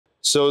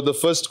So the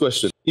first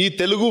question, ఈ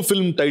Telugu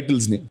film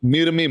titles ని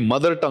మీరు మీ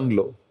మదర్ టంగ్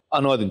లో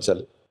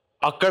అనువాదించాలి.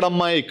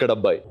 అక్కడమ్మాయి ఇక్కడ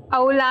అబ్బాయి.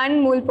 అవులాన్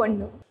మూల్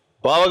పొండు.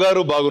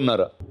 బావగారు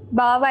బాగున్నారా?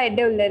 బావ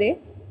ఎడ్డే ఉల్లరే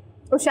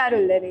హుషారు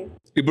ఉల్లరే.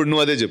 ఇప్పుడు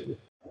నువ్వు అదే చెప్పు.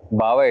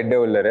 బావ ఎడ్డే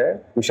ఉల్లరే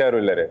హుషారు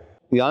ఉల్లరే.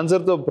 ఈ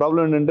ఆన్సర్ తో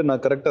ప్రాబ్లం ఏంటంటే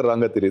నాకు కరెక్ట్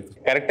రాంగ్ గా తెలియదు.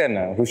 కరెక్ట్ అన్న.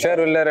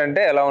 హుషారు ఉల్లర్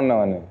అంటే ఎలా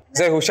ఉన్నావని,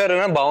 సరే హుషారు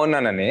ఉన్నా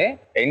బాగున్నానని.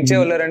 ఎంచే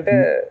ఉల్లర్ అంటే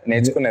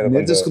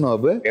నేర్చుకున్నావు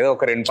అబ్బాయి, ఏదో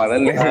ఒక 2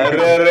 పదాలు.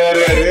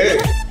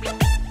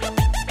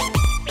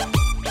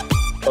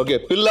 ఓకే,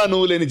 పిల్ల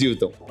నువ్వు లేని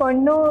జీవితం.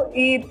 పొన్ను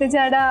ఈ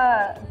ఇత్తుజాడ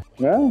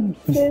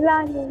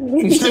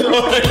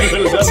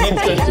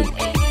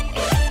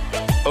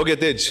okay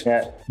Tej,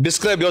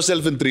 describe your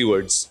self in 3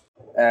 words.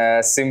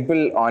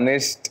 Simple,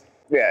 honest.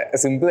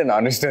 Simple and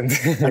honest అంతే.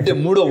 అంటే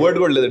 3వ వర్డ్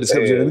కూడా లేదా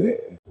డిస్క్రైబ్ చేయడానికి?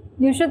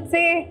 You should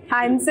say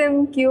handsome,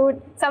 cute,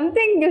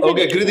 something. You should.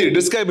 Okay, Krithi,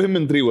 describe him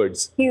in 3 words.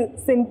 He's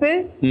simple,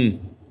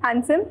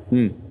 handsome,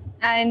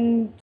 and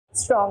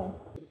strong.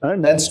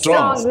 And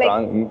strong.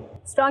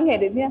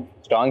 Strong-headed, yeah.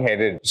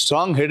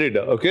 Strong-headed,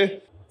 okay.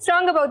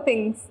 Strong about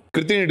things.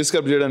 Krithi ni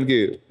describe చేయడానికి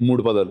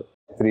 3 పదాలు.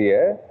 3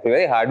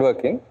 very hard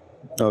working.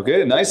 Okay,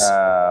 nice.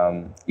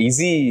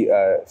 Easy.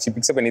 She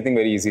picks up anything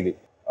very easily.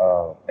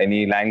 Any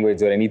language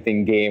or anything,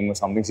 game or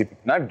something, she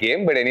picks, not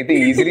game but anything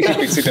easily she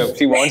picks it up.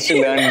 She wants to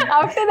learn.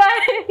 After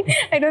that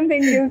I don't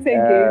think you'll say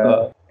game.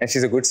 And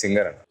she's a good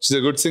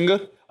singer.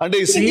 అంటే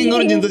ఈ singing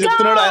గురించి ఇంత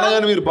చెప్తున్నాడు ఆయన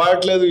కానీ మీరు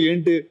పాడట్లేదు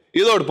ఏంటి?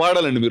 ఏదో ఒకటి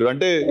పాడాలండి మీరు.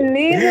 అంటే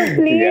please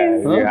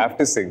you have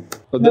to sing.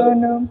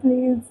 no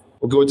please.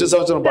 Okay, వచ్చే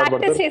సంవత్సరం పాడతారు.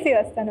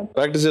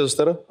 ప్రాక్టీస్ చేసి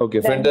వస్తారా? Okay,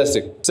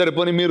 fantastic. సరే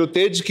పోనీ మీరు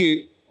తేజ్ కి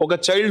ఒక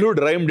చైల్డ్హుడ్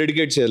రైమ్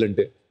డెడికేట్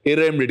చేయాలంటే ఏ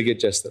రైమ్ డెడికేట్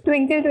చేస్తారు?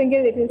 Twinkle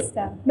twinkle little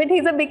star, but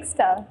he's a big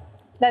star.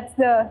 That's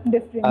the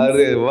difference.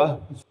 అరే వా,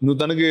 నువ్వు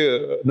తనకి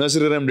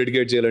నర్సరీ రైమ్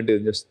డెడికేట్ చేయాలంటే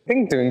ఏం చేస్తావు?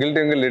 Think Twinkle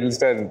Twinkle Little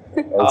Star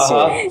also.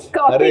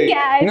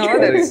 Copycat. No,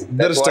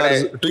 there stars,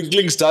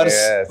 twinkling stars.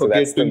 Yeah, so okay,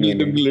 that's twinkle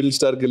twinkle little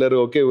star killer.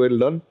 Okay, well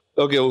done.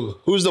 Okay,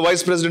 who's the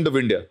vice president of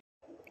India?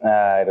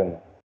 I don't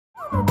know.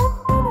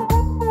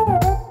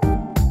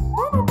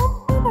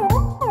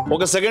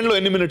 ఒక second లో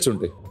ఎన్ని minutes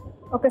ఉంటాయి?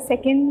 ఒక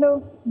second లో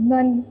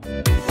నన్.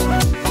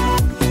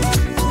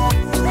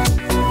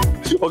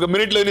 ఒక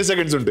minute లో ఎన్ని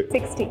seconds ఉంటాయి?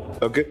 60.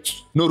 ఓకే,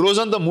 నువ్వు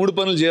రోజంతా 3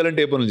 పనులు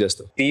చేయాలంటే ఏ పనులు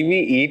చేస్తావు? TV,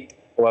 eat,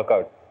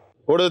 workout.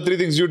 What are the 3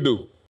 things you do?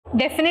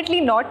 Definitely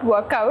not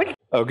workout.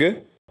 Okay.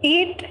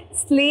 Eat,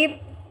 sleep,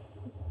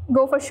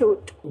 go for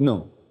shoot. No.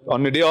 On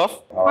a day off?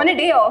 On a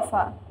day off.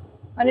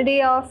 On a day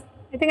off,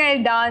 I think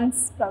I'll dance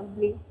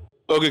probably.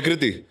 Okay,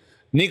 Krithi,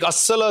 నీకు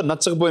అస్సలు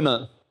నచ్చకపోయినా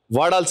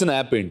వాడాల్సిన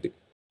app ఏంటి?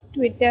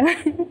 Twitter.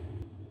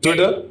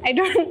 Twitter?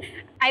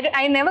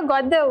 I never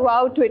got the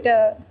wow Twitter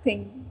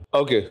thing.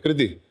 Okay,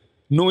 Krithi,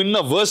 నువ్వు విన్న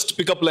worst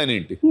pickup line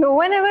ఏంటి? No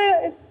one ever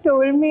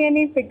told me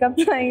any pickup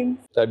lines.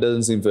 That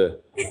doesn't seem fair.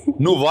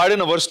 నువ్వు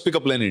వాడిన వర్స్ట్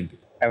పికప్ లైన్ ఏంటి?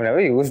 I've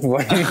never used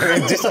one.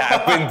 It just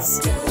happens.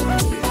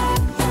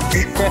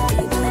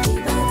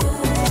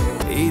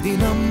 ఇది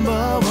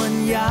number 1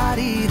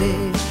 Yaari రే,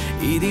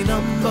 ఇది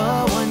number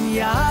 1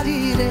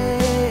 Yaari రే.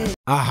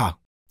 ఆహా,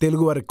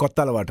 తెలుగు వారి కొత్త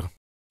అలవాటు.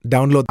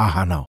 డౌన్లోడ్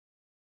ఆహా నౌ.